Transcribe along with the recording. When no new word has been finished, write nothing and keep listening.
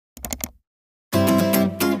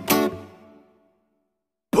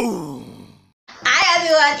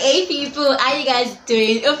Hey people, how you guys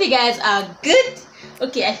doing? Hope you guys are good.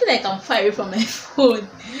 Okay, I feel like I'm far away from my phone.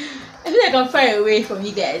 I feel like I'm far away from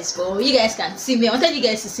you guys, but you guys can see me. I wanted you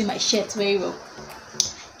guys to see my shirt very well.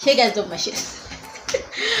 Hey guys, love my shirt.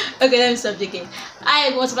 Okay, let me stop joking.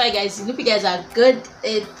 What's up, guys? Hope you guys are good.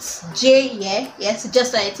 It's J.A.E. Yes,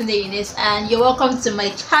 J.A.E Ayotunde Eunice, and you're welcome to my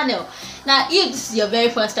channel. Now, if this is your very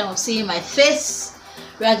first time of seeing my face,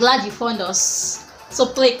 we are glad you found us. So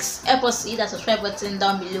please help us hit that subscribe button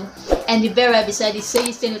down below and the bell right beside it so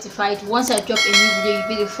you stay notified once I drop a new video. You'll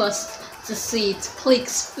be the first to see it.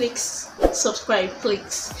 Please subscribe,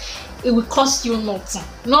 please. It will cost you nothing,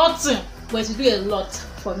 but it will do a lot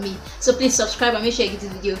for me. So please subscribe and make sure you give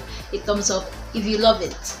this video a thumbs up if you love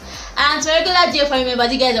it. And to regular J.A.E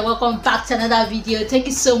members, you guys are welcome back to another video. Thank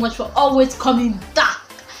you so much for always coming back.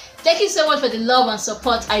 Thank you so much for the love and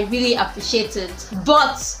support. I really appreciate it.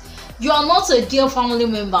 But you are not a J.A.E family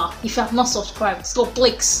member if you have not subscribed, so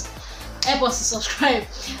please help us to subscribe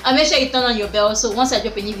and make sure you turn on your bell so once I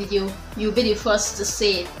drop a new video you'll be the first to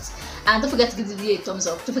see it. And don't forget to give the video a thumbs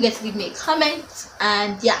up, don't forget to leave me a comment,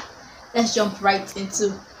 and yeah, let's jump right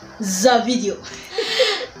into the video.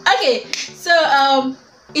 Okay, so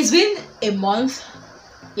it's been a month.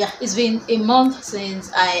 Yeah, it's been a month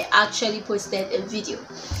since I actually posted a video.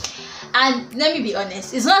 And let me be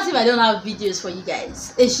honest, it's not as if I don't have videos for you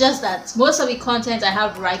guys. It's just that most of the content I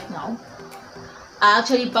have right now are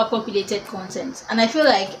actually backward related content. And I feel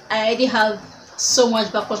like I already have so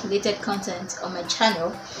much backward related content on my channel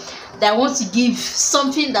that I want to give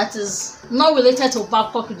something that is not related to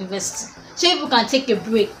backward university, so people can take a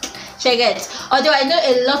break. Check it. Although I know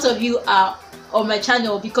a lot of you are on my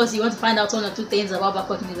channel because you want to find out one or two things about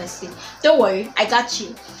backward university. Don't worry, I got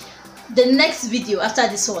you. The next video after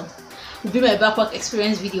this one will be my backward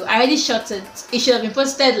experience video. I already shot it. It should have been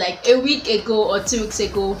posted like a week ago or 2 weeks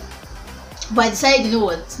ago, but I decided, you know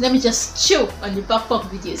what, let me just chill on the backward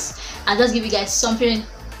videos and just give you guys something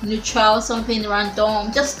neutral, something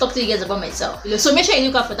random, just talk to you guys about myself. So make sure you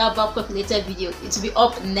look out for that backward related video. It will be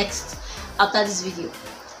up next after this video,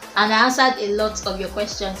 and I answered a lot of your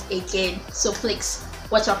questions again, so please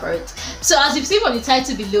watch out for it. So as you've seen from the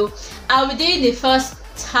title below, I'll be doing the first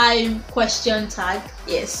time question tag.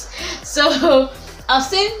 Yes, so I've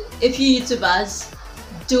seen a few YouTubers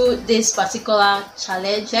do this particular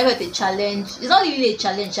challenge. I got a challenge. It's not really a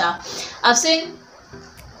challenge. I've seen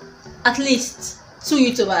at least 2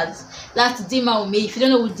 YouTubers. That's Dima Ume. If you don't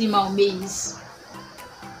know who Dima Ume is,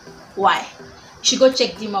 why? You should go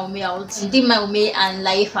check Dima Ume out. Dima Ume and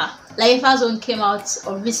Laifa. Laifa's own came out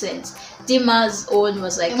of recent. Dima's own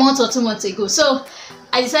was like a month or 2 months ago. So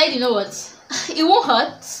I decided, you know what, it won't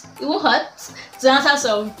hurt to answer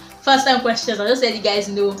some first time questions. I'll just let you guys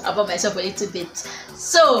know about myself a little bit.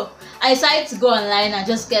 So I decided to go online and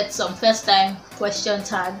just get some first time question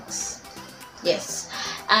tags. Yes,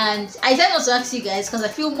 and I decided not to ask you guys because I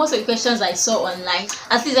feel most of the questions I saw online,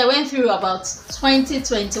 at least I went through about 20,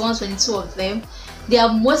 21, 22 of them. They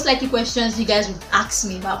are most likely questions you guys would ask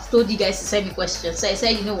me, but I've told you guys to send me questions. So I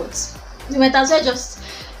said, you know what, you might as well just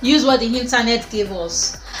use what the internet gave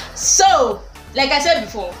us. So like I said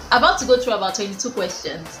before, I'm about to go through about 22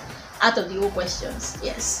 questions out of the whole questions.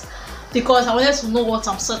 Yes, because I wanted to know what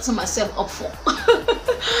I'm setting myself up for.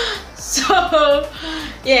 So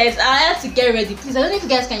yes, I have to get ready. Please, I don't know if you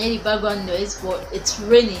guys can hear the background noise, but it's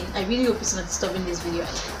raining. I really hope it's not disturbing this video.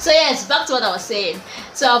 So yes, back to what I was saying.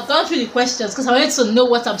 So I've gone through the questions because I wanted to know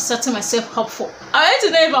what I'm setting myself up for. I wanted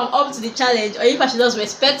to know if I'm up to the challenge or if I should just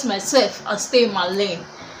respect myself and stay in my lane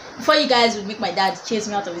before you guys would make my dad chase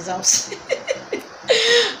me out of his house.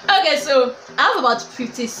 Okay, so I have about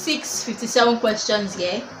 56, 57 questions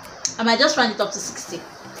here. I might just round it up to 60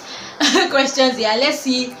 questions here. Let's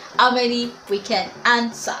see how many we can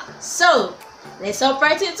answer. So let's hop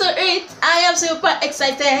right into it. I am super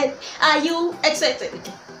excited. Are you excited?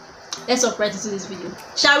 Okay, let's hop right into this video,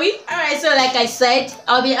 shall we? Alright, so like I said,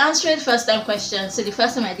 I'll be answering first time questions. So the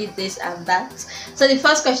first time I did this and that. So the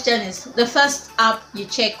first question is the first app you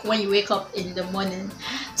check when you wake up in the morning.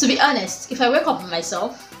 To be honest, if I wake up on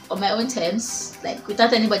myself, on my own terms, like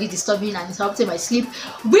without anybody disturbing and interrupting my sleep,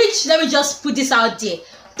 which, let me just put this out there,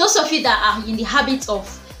 those of you that are in the habit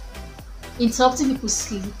of interrupting people's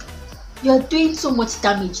sleep, you're doing so much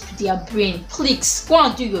damage to their brain. Please go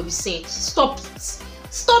and do your research. Stop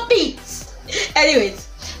it. Anyways,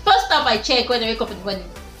 first up I check when I wake up in the morning.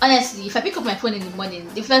 Honestly, if I pick up my phone in the morning,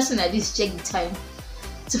 the first thing I do is check the time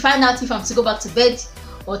to find out if I'm to go back to bed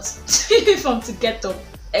or if I'm to get up,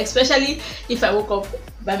 especially if I woke up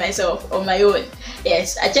by myself on my own.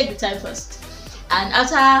 Yes, I check the time first, and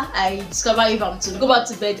after I discover if I'm to go back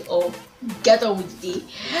to bed or get on with the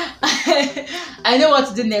day. I know what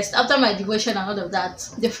to do next after my devotion and all of that.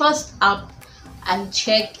 The first app I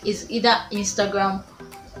check is either Instagram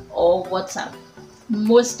or WhatsApp.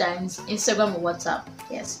 Most times Instagram or WhatsApp.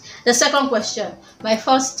 Yes. The second question, my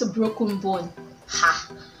first broken bone.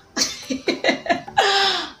 Ha.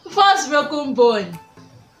 First broken bone.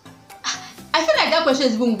 I feel like that question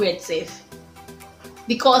is even weird, safe.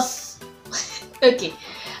 Because okay,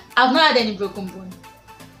 I've not had any broken bone.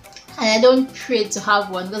 And I don't pray to have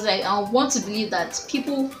one because I want to believe that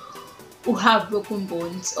people who have broken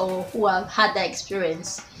bones or who have had that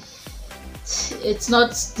experience, it's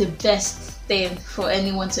not the best thing for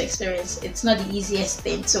anyone to experience. It's not the easiest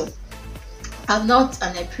thing. So I'm not,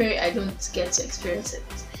 and I pray I don't get to experience it.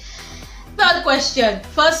 Third question,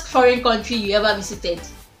 first foreign country you ever visited.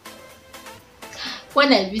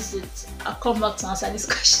 When I visit, I'll come back to answer this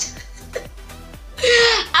question.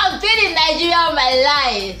 I've been in Nigeria all my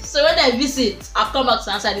life, so when I visit, I'll come back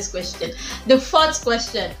to answer this question. The fourth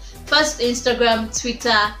question, first Instagram,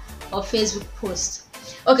 Twitter, or Facebook post.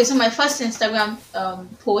 Okay, so my first Instagram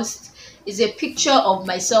post is a picture of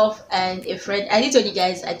myself and a friend. I did tell you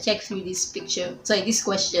guys I checked through these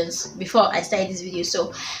questions before I started this video.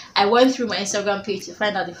 So I went through my Instagram page to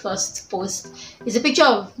find out the first post. It's a picture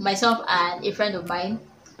of myself and a friend of mine,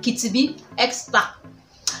 Kitibi Extra.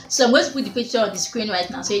 So I'm going to put the picture on the screen right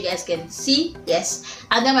now so you guys can see. Yes.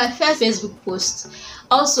 And then my first Facebook post.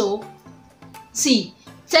 Also, see,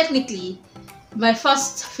 technically, my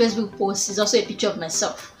first Facebook post is also a picture of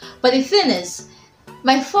myself. But the thing is,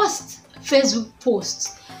 my first Facebook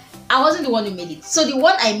post, I wasn't the one who made it. So the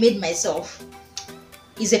one I made myself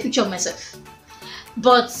is a picture of myself.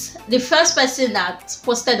 But the first person that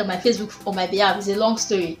posted on my Facebook on my behalf is a long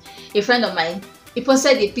story. A friend of mine, he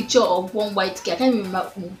posted a picture of one white guy. I can't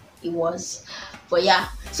remember who it was. But yeah.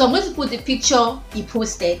 So I'm going to put the picture he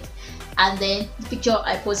posted and then the picture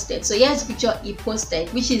I posted. So here's the picture he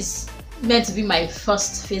posted, which is meant to be my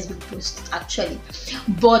first Facebook post actually.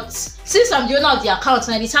 But since I'm the owner of the account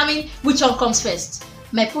and I determine which one comes first,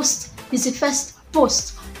 my post is the first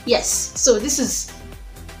post. Yes. So this is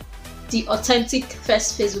the authentic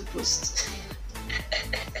first Facebook post.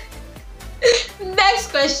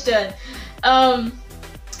 Next question.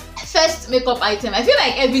 First makeup item. I feel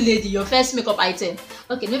like every lady, your first makeup item.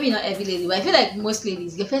 Okay, maybe not every lady, but I feel like most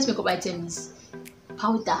ladies, your first makeup item is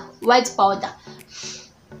powder, white powder.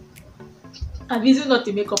 I'm using not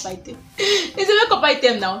a makeup item. It's a makeup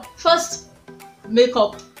item now. First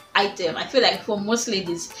makeup item, I feel like for most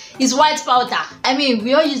ladies, is white powder. I mean,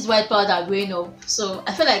 we all use white powder growing up, so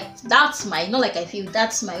I feel like that's my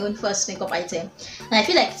that's my own first makeup item, and I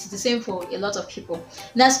feel like it's the same for a lot of people.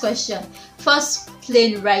 Next question, first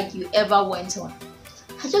plane ride you ever went on.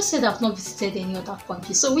 I just said I've not visited any other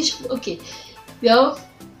country, so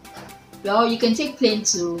well, you can take plane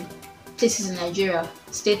to places in Nigeria,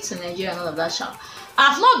 states in Nigeria, and all of that shit.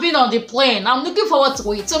 I've not been on the plane. I'm looking forward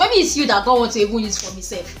to it. So maybe it's you that God wants to even use for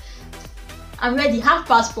myself. I'm ready. Have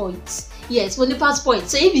passports. Yes, only passport.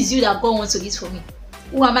 So if it's you that God wants to use for me,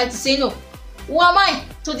 who am I to say no? Who am I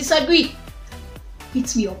to disagree?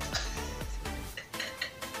 Hit me up.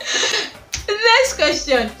 Next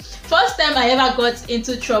question. First time I ever got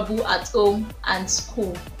into trouble at home and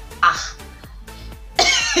school.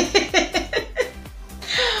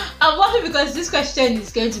 I'm laughing because this question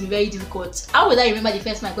is going to be very difficult. How would I remember the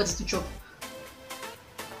first time I got into trouble?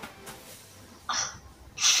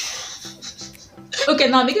 Okay,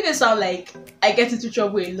 now I'm making it sound like I get into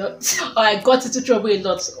trouble a lot, or I got into trouble a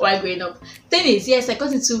lot while growing up. Thing is, yes, I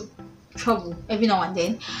got into trouble every now and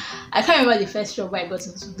then. I can't remember the first trouble I got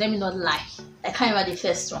into. Let me not lie. I can't remember the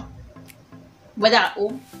first one, whether at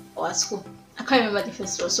home or at school. I can't remember the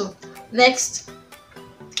first one. So next.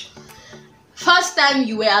 First time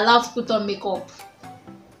you were allowed to put on makeup.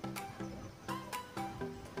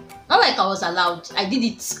 Not like I was allowed. I did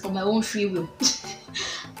it on my own free will.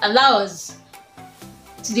 And that was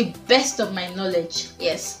to the best of my knowledge.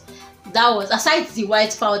 Yes. That was, aside the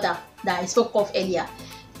white powder that I spoke of earlier,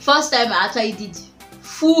 first time I actually did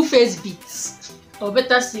full face beats. Or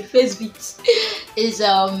better say face beats.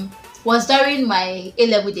 Was during my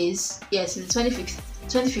A-level days. Yes, in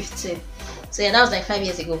 2015. So yeah, that was like 5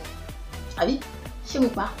 years ago. Abi? 5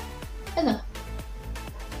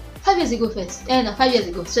 years ago first. 5 years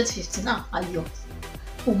ago, 2015. Now, ayo.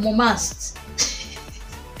 Oh, must.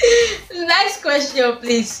 Next question,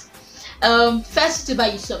 please. First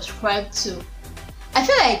YouTuber you subscribe to. I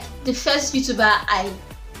feel like the first YouTuber I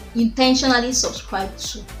intentionally subscribed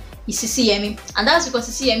to is CCME, and that's because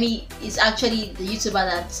CCME is actually the YouTuber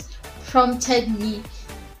that prompted me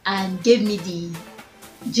and gave me the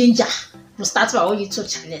ginger will start my own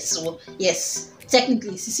YouTube channel. So yes,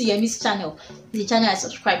 technically CC Eunice channel is the channel I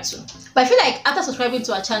subscribe to. But I feel like after subscribing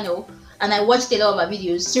to her channel and I watched a lot of her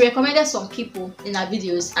videos, she recommended some people in her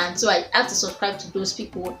videos, and so I had to subscribe to those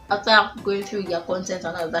people after going through their content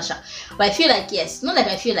and all of that. But I feel like, yes, not like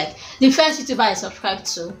I feel like, the first YouTuber I subscribed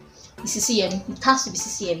to is CCM. It has to be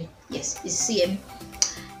CCM. Yes, it's CCM.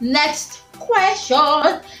 Next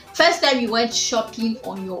question. First time you went shopping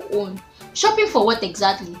on your own. Shopping for what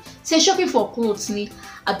exactly? Say shopping for clothes, me.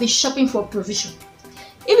 I'll be shopping for provision.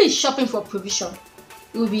 If it's shopping for provision,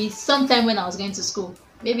 it will be sometime when I was going to school.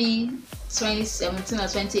 Maybe 2017 or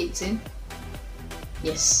 2018.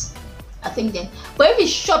 Yes, I think then. But if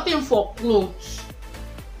it's shopping for clothes,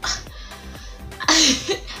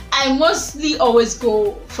 I mostly always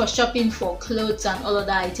go for shopping for clothes and all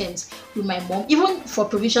other items with my mom. Even for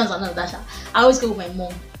provisions and all that, I always go with my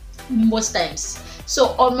mom most times. So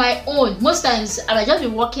on my own, most times I might just be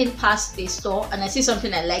walking past the store and I see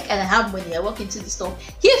something I like and I have money. I walk into the store.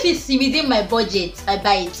 If it's within my budget, I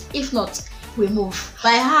buy it. If not, we move.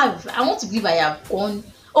 But I want to believe I have gone.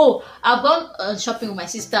 Oh, I've gone shopping with my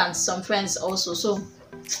sister and some friends also. So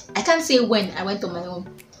I can't say when I went on my own,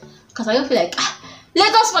 because I don't feel like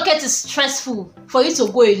Lagos market is stressful for you to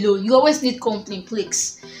go alone. You always need company,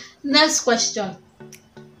 please. Next question.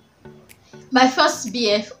 My first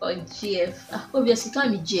BF or GF? Obviously, it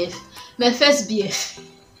can't be GF. My first BF.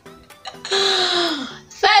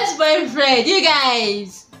 First boyfriend. You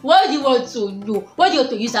guys, what do you want to know? What do you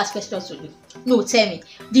want to use that question to do? No, tell me.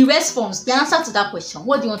 The response, the answer to that question.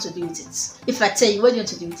 What do you want to do with it? If I tell you, what do you want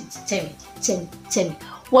to do with it? Tell me. Tell me.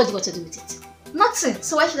 What do you want to do with it? Nothing.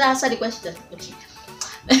 So why should I answer the question? Okay.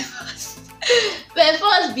 My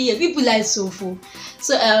first BF. People like so full.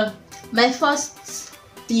 So my first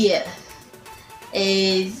BF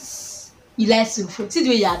is you like so full. See the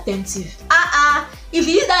way you're attentive. If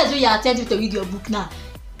you use that way you're attentive to read your book now,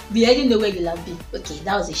 we already know where you love be. Okay,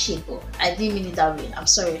 that was a shame. Oh, I didn't mean it that way. I'm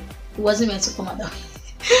sorry. It wasn't meant to come out that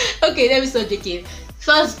way. Okay, let me start joking.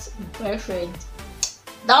 First boyfriend.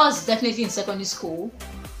 That was definitely in secondary school.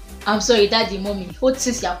 I'm sorry, daddy, mommy. What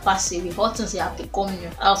since you have passed away? What since you have become new?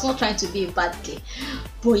 I was not trying to be a bad kid.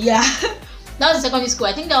 But yeah. That was in secondary school.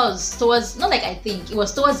 I think that was towards, not like I think, it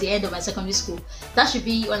was towards the end of my secondary school. That should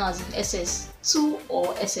be when I was in SS2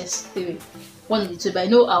 or SS3. One of the two. But I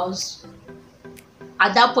know I was,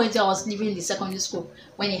 at that point I was leaving the secondary school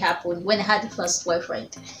when it happened, when I had the first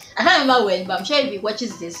boyfriend. I can't remember when, but I'm sure if he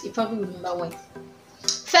watches this, he probably remember when.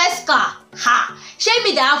 First car. Shame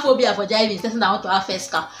me the have phobia for driving, person I want to have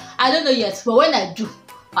first car. I don't know yet, but when I do,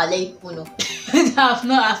 I'll let you know. I've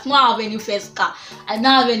not have any first car. I don't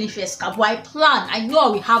have any first car, but I plan. I know I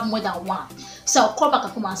will have more than one. So I'll come back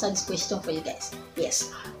and come answer this question for you guys. Yes.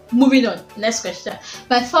 Moving on. Next question.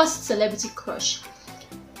 My first celebrity crush.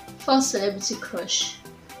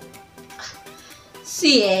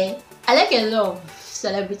 See, I like a lot of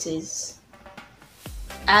celebrities.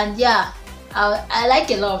 And yeah, I like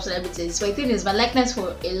a lot of celebrities. But the thing is, my likeness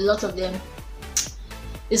for a lot of them,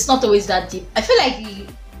 it's not always that deep. I feel like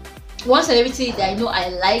one celebrity that I know I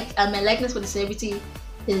like, and my likeness for the celebrity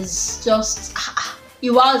is just it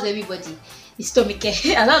wows everybody. It's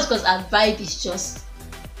Tomike, and that's because our vibe is just,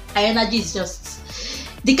 our energy is just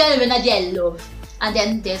the kind of energy I love. And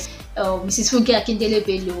then there's Mrs. Funke Akindele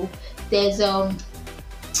Bello. There's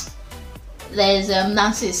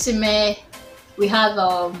Nancy Sime. We have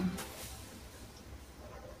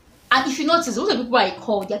and if you notice, most of the people I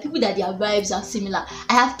call, there are people that their vibes are similar.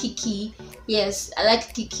 I have Kiki. Yes, I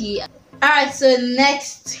like Kiki. Alright, so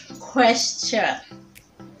next question.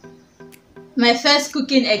 My first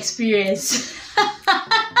cooking experience.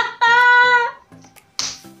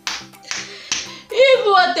 You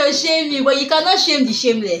want to shame me, but you cannot shame the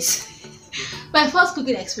shameless. My first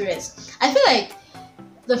cooking experience. I feel like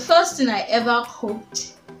the first thing I ever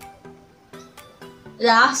cooked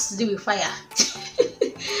that has to do with fire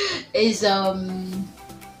is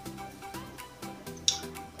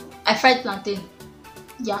I fried plantain.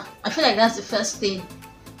 Yeah, I feel like that's the first thing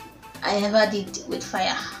I ever did with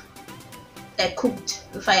fire. I cooked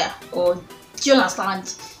with fire. Or do you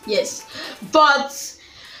understand? Yes. But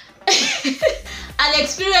an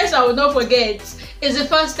experience I will not forget is the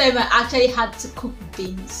first time I actually had to cook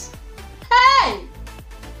beans. Hey!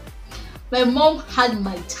 My mom had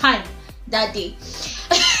my time that day.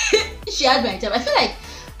 She had my time. I feel like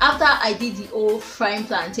after I did the old frying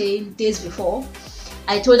plantain days before,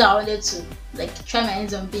 I told her I wanted to like try my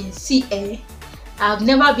hands on beans. See, I've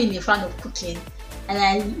never been a fan of cooking,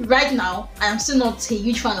 and right now I'm still not a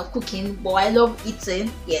huge fan of cooking, but I love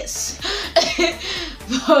eating. Yes.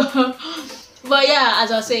 but yeah,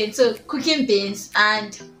 as I was saying, so cooking beans,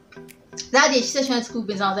 and That day she said she wanted to cook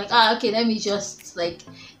beans. I was like, ah, okay, let me just like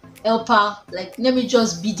help her, like let me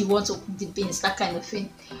just be the one to cook the beans, that kind of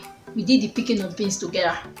thing. We did the picking of beans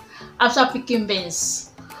together. After picking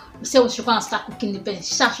beans, we said we should go and start cooking the beans.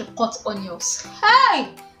 She said she should cut onions. Hey,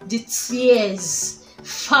 the tears,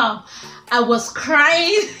 fam! I was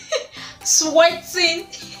crying, sweating.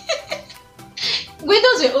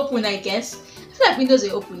 Windows were open, I guess. I feel like windows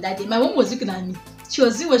were open that day. My mom was looking at me. She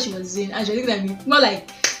was doing what she was doing, and she was looking at me. More like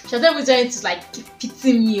she was never trying to like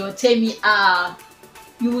pity me or tell me,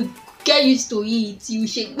 you will get used to it. You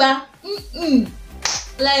shake back.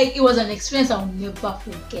 Like it was an experience I will never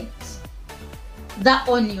forget. That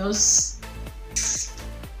onions,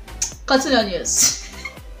 cutting onions.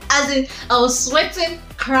 As in, I was sweating,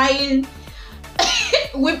 crying,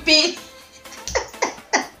 weeping.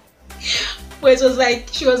 But it was like,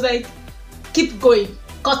 she was like, keep going,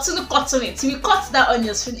 continue cutting it. We cut that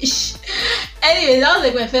onions, finish. Anyway, that was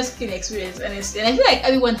like my first cooking experience, honestly. And I feel like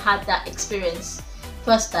everyone had that experience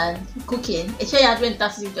first time cooking. Especially when it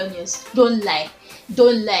starts with onions. Don't lie.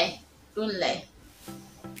 Don't lie. Don't lie.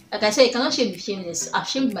 Like I said, you cannot shame the shameless. I've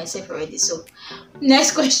shamed myself already. So,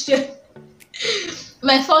 next question.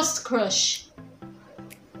 My first crush.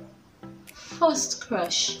 First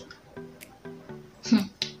crush.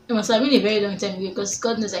 It must have been a very long time ago because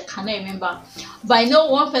God knows I cannot remember. But I know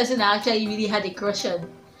one person I actually really had a crush on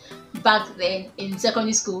back then in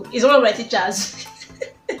secondary school. Is one of my teachers.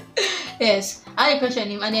 Yes, I had a crush on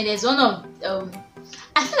him. And then there's one of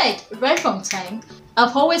I feel like right from time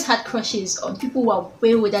I've always had crushes on people who are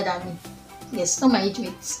way older than me. Yes, not my age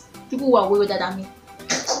mates. People who are way older than me.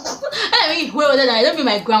 I mean way older than I don't mean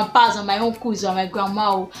my grandpas or my uncles or my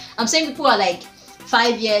grandma. I'm saying people who are like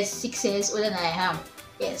 5 years, 6 years older than I am.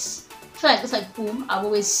 Yes, I feel like it's like boom. I've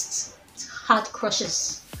always had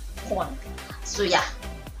crushes on. So yeah.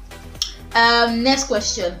 Next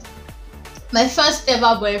question. My first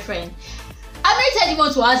ever boyfriend. How many times do you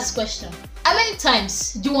want to ask this question? How many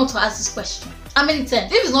times do you want to ask this question? How many times?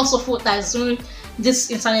 This is not so full time.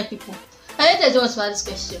 This internet people. How many times do you want to ask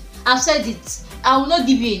this question? I've said it. I will not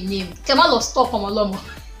give you a name. Kemal will stop on Olomo.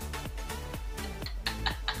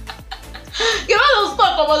 Kemal will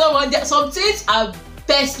stop on Olomo. Some things are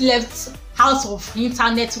best left out of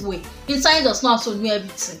internet way. Internet does not have to know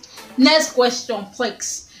everything. Next question,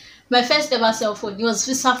 please. My first ever cell phone, it was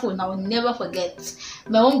Visa phone. I will never forget.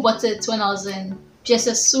 My mom bought it when I was in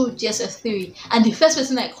GSS2, GSS3, and the first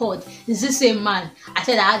person I called is this same man I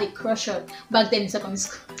said I had a crush on back then in secondary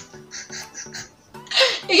school.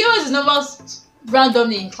 He gave us his numbers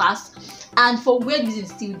randomly in class, and for weird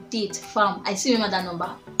reasons till date, fam, I still remember that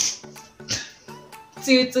number.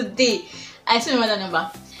 Till today, I still remember that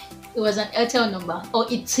number. It was an Airtel number, or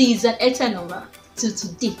it is an Airtel number till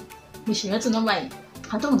today. We should write a number in.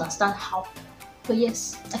 I don't understand how, but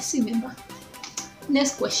yes, I still remember.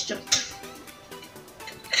 Next question.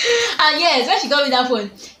 And yes, when she got me that phone,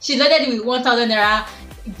 she loaded it with 1,000 naira.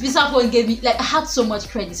 Visa phone gave me, like, I had so much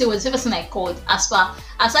credit. So it was the first person I called. As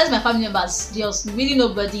my family members, there was really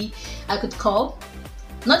nobody I could call.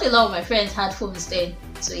 Not a lot of my friends had phones then.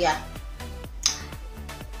 So yeah,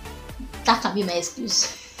 that can be my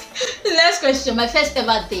excuse. The next question. My first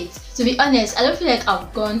ever date. To be honest, I don't feel like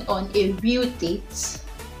I've gone on a real date.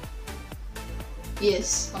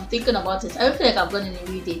 Yes, I'm thinking about it. I don't feel like I've gone on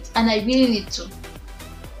a real date, and I really need to.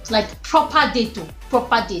 Like proper date, though.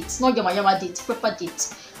 Proper date, not yama date. Proper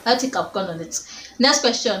date. I don't think I've gone on it. Next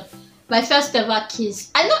question. My first ever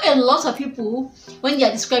kiss. I know a lot of people, when they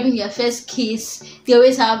are describing their first kiss, they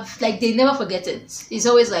always have, like, they never forget it. It's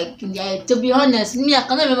always like in their head. To be honest, me, I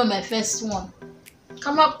cannot remember my first one.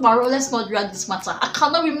 Come on, Paro, let's not drag this matter. I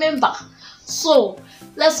cannot remember. So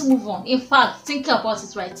let's move on. In fact, thinking about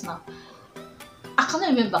it right now, I cannot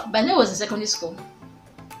remember, but I know it was in secondary school.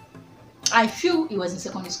 I feel it was in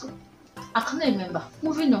secondary school. I cannot remember.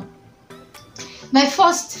 Moving on. My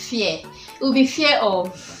first fear, it will be fear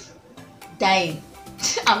of dying.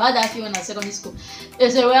 I've had that fear when I was in secondary school.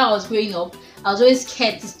 It's where I was growing up. I was always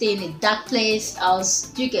scared to stay in a dark place.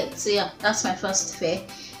 Do you get? So yeah, that's my first fear.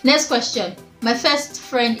 Next question. My first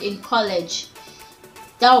friend in college.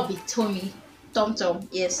 That would be Tommy. Tom.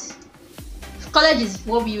 Yes. College is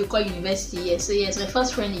what we would call university. Yes. So yes, my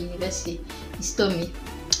first friend in university is Tommy.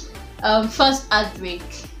 First heartbreak.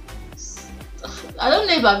 I don't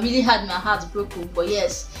know if I really had my heart broken, but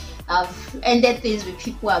yes, I've ended things with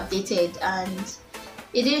people I've dated and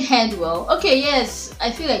it didn't end well. Okay, yes,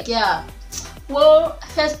 I feel like, yeah. Well,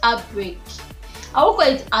 first heartbreak. I won't call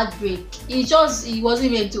it heartbreak. It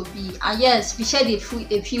wasn't meant to be. And yes, we shed a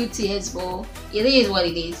few tears, but it is what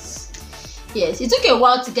it is. Yes, it took a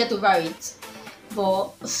while to get over it,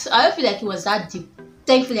 but I don't feel like it was that deep.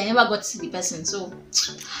 thankfully I never got to see the person. So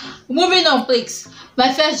moving on, please.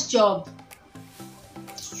 My first job,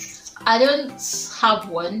 I don't have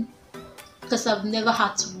one because I've never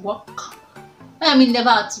had to work. I mean, never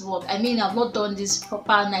had to work. I mean, I've not done this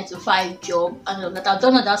proper 9 to 5 job and all that. I've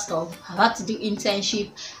done all that stuff. I've had to do internship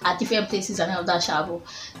at different places and all that travel.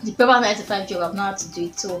 The proper 9 to 5 job, I've not had to do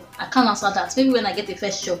it, so I can't answer that. Maybe when I get the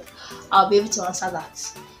first job, I'll be able to answer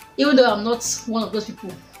that. Even though I'm not one of those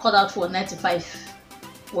people called out for 9 to 5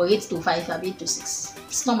 or 8 to 5, I'm 8 to 6.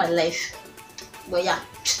 It's not my life. But yeah.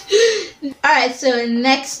 Alright, so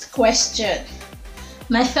next question.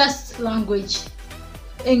 My first language,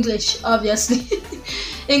 English, obviously.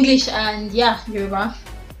 English and yeah, Yoruba.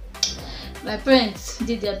 My parents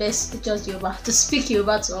did their best to teach us Yoruba, to speak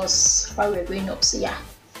Yoruba to us while we were growing up. So yeah.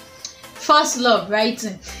 First love,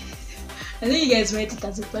 writing. I know you guys write it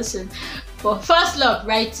as a person, but first love,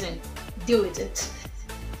 writing. Deal with it.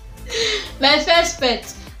 My first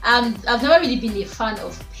pet. I've never really been a fan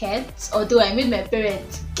of pets, although I made my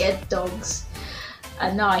parents get dogs,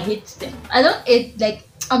 and now I hate them. I don't hate, like,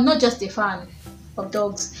 I'm not just a fan of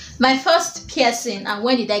dogs. My first piercing, and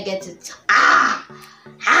when did I get it?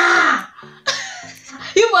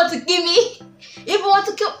 You want to kill me? You want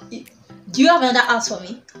to kill? Do you have another house for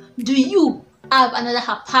me? Do you have another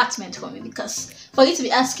apartment for me? Because for you to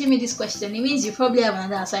be asking me this question, it means you probably have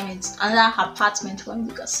another assignment, another apartment for me,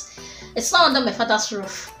 because it's not under my father's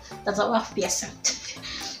roof that I have piercing.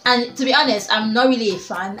 And to be honest, I'm not really a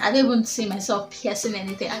fan. I don't even see myself piercing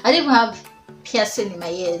anything. I don't even have piercing in my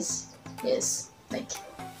ears. Yes, like,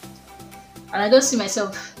 and I don't see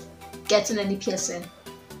myself getting any piercing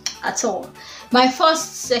at all. My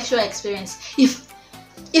first sexual experience.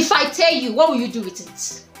 If I tell you, what will you do with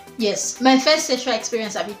it? Yes, my first sexual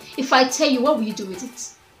experience. I mean, if I tell you, what will you do with it?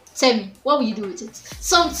 Tell me, what will you do with it?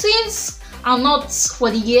 Some things are not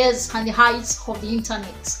for the ears and the heights of the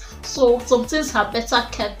internet, so some things are better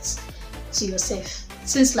kept to yourself.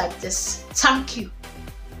 Things like this. Thank you.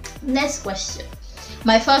 Next question.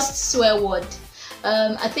 My first swear word.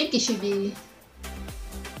 I think it should be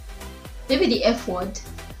maybe the F word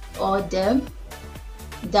or them,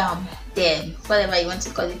 whatever you want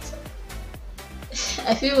to call it.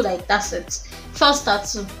 I feel like that's it. First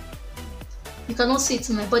tattoo. You cannot see it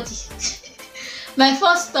in my body. My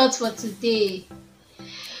first thought for today.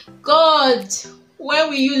 God, when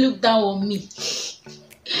will you look down on me?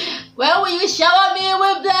 When will you shower me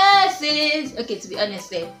with blessings? Okay, to be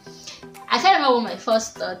honest, I can't remember what my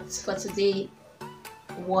first thought for today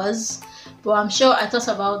was, but I'm sure I thought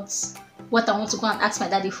about what I want to go and ask my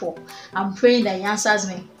daddy for. I'm praying that he answers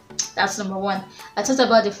me. That's number one. I thought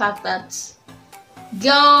about the fact that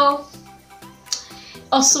girl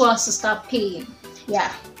also has to start paying.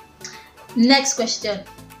 Yeah. Next question.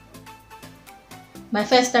 My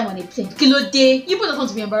first time on a plane. Kilo day. You people don't want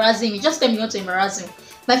to be embarrassing me. Just tell me you want to embarrass me.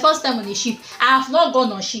 My first time on a ship. I have not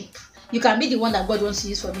gone on ship. You can be the one that God wants to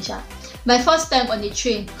use for me, Sha. My first time on a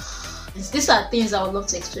train. These are things I would love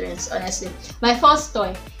to experience, honestly. My first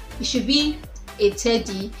toy. It should be a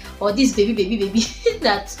teddy or this baby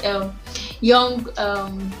that young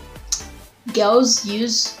girls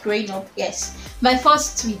use growing up. Yes. My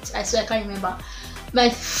first tweet. I swear I can't remember. My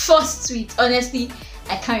first tweet. Honestly,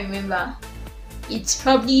 I can't remember. It's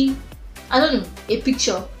probably, I don't know, a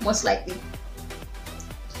picture, most likely.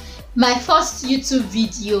 My first YouTube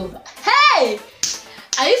video. Hey!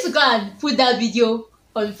 I used to go and put that video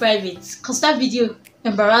on private because that video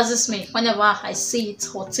embarrasses me whenever I see it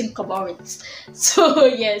or think about it. So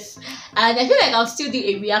yes, and I feel like I'll still do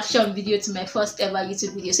a reaction video to my first ever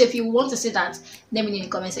YouTube video. So if you want to see that, let me know in the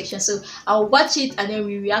comment section. So I'll watch it and then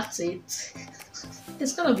we react to it.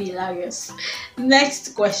 It's gonna be hilarious.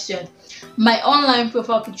 Next question. My online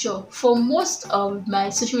profile picture. For most of my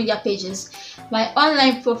social media pages, my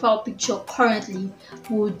online profile picture currently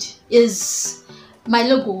is my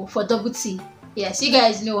logo for Double T. Yes, you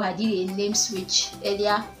guys know I did a name switch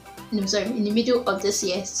earlier. No, sorry, in the middle of this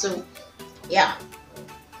year. So yeah,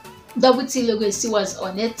 Double T logo is still what's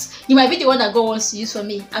on it. You might be the one that God wants to use for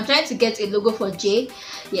me. I'm trying to get a logo for J.A.E.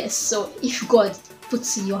 Yes, so if God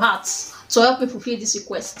puts in your heart to help me fulfill this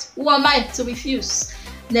request, who am I to refuse?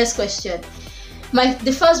 Next question.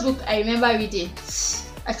 The first book I remember reading,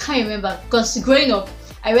 I can't remember because growing up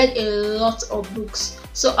I read a lot of books.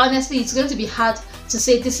 So honestly, it's going to be hard to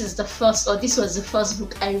say this is the first or this was the first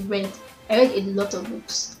book I read. I read a lot of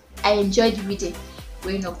books. I enjoyed reading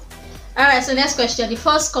growing up. Alright, so next question. The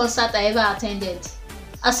first concert I ever attended,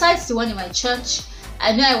 aside the one in my church,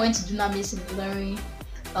 I know I went to Dunamis in Ilorin.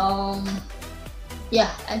 Yeah,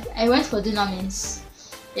 I went for Dunamis.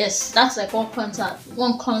 Yes, that's like one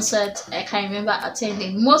concert I can remember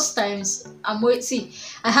attending. Most times, see,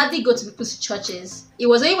 I hardly go to people's churches. It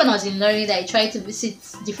was only when I was in learning that I tried to visit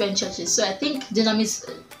different churches. So I think Dynamis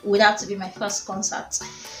would have to be my first concert.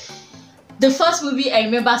 The first movie I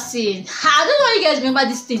remember seeing, I don't know if you guys remember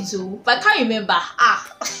these things, but I can't remember.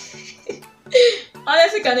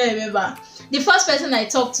 Honestly, cannot remember. The first person I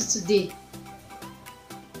talked to today,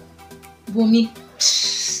 Bumi.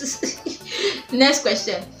 Next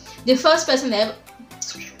question. The first person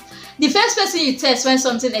you text when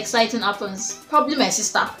something exciting happens, probably my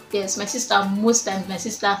sister. Yes, my sister. Most times my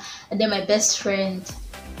sister, and then my best friend.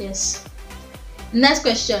 Yes. Next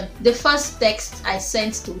question. The first text I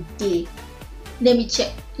sent today. Let me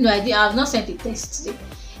check. No, I have not sent a text today,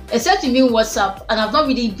 except you mean WhatsApp, and I've not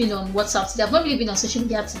really been on WhatsApp today. I've not really been on social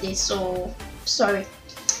media today, so sorry.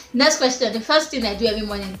 Next question. The first thing I do every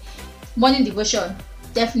morning devotion,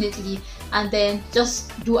 definitely, and then just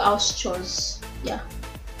do house chores. Yeah.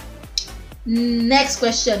 Next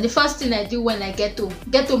question. The first thing I do when I get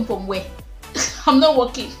home from where? I'm not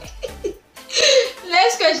working.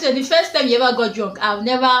 Next question. The first time you ever got drunk? I've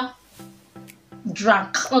never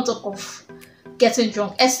drank. Not talk of getting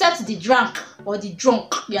drunk, except the drunk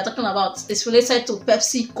we are talking about is related to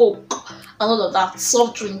Pepsi, Coke, and all of that,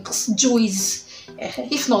 soft drinks, juice.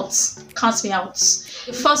 If not, count me out.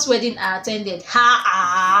 The first wedding I attended,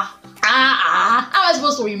 how am I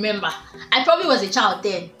supposed to remember? I probably was a child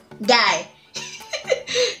then, guy.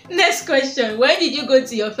 Next question. When did you go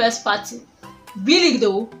to your first party? Really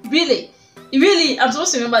though? Really, I'm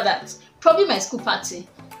supposed to remember that. Probably my school party.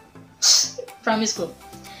 Primary school.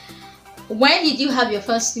 When did you have your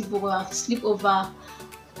first sleepover?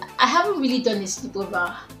 I haven't really done a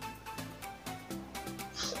sleepover.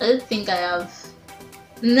 I don't think I have.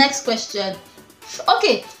 Next question.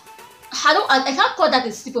 Okay, I can't call that a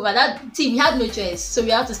sleepover. That team, we had no choice, so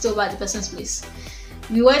we had to stay over at the person's place.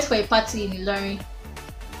 We went for a party in Ilorin. A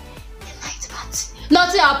night party.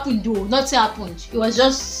 Nothing happened though. Nothing happened. It was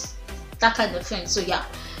just that kind of thing. So yeah,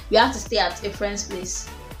 we have to stay at a friend's place.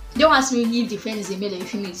 Don't ask me if the friend is a male or a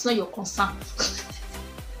female. It's not your concern.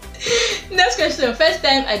 Next question. First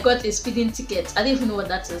time I got a speeding ticket. I don't even know what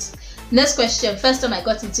that is. Next question. First time I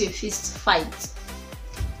got into a fist fight.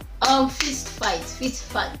 Fist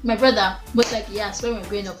fight. My brother, most likely, yes, when we were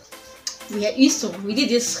growing up, we did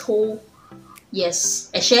this whole,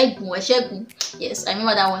 yes, Eshegun. Yes, I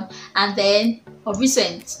remember that one. And then of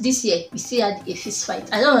recent, this year, we still had a fist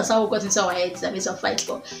fight. I don't know how we got into our heads that it's a fight,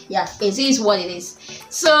 but yeah, it is what it is.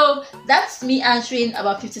 So that's me answering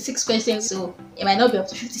about 56 questions. So it might not be up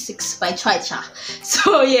to 56, but I tried,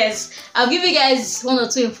 So yes, I'll give you guys one or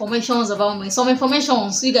two informations about me. Some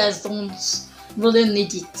information so you guys don't really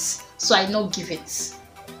need it, so I not give it.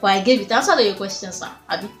 But I gave it. Answer all your questions, sir.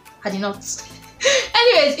 I did not.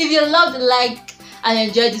 Anyways, if you loved, like, and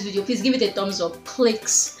enjoyed this video, please give it a thumbs up, click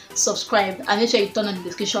subscribe, and make sure you turn on the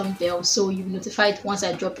notification bell so you'll be notified once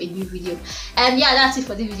I drop a new video. And yeah, that's it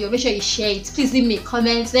for this video. Make sure you share it. Please leave me a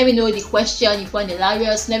comment. Let me know the question you find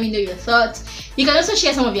hilarious. Let me know your thoughts. You can also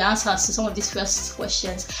share some of your answers to some of these first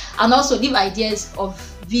questions, and also leave ideas of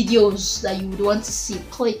videos that you would want to see.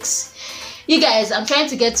 Clicks. You guys, I'm trying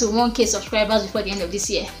to get to 1K subscribers before the end of this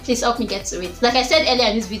year. Please help me get to it. Like I said earlier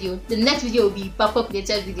in this video, the next video will be Bangkok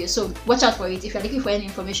related video, so watch out for it if you're looking for any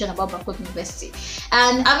information about Bangkok University.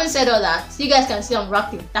 And having said all that, you guys can see I'm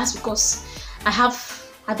rapping. That's because I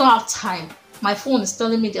don't have time. My phone is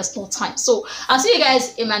telling me there's no time. So I'll see you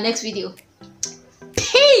guys in my next video.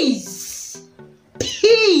 Peace.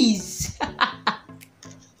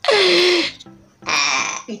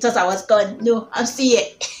 You thought I was gone. No, I'm still here.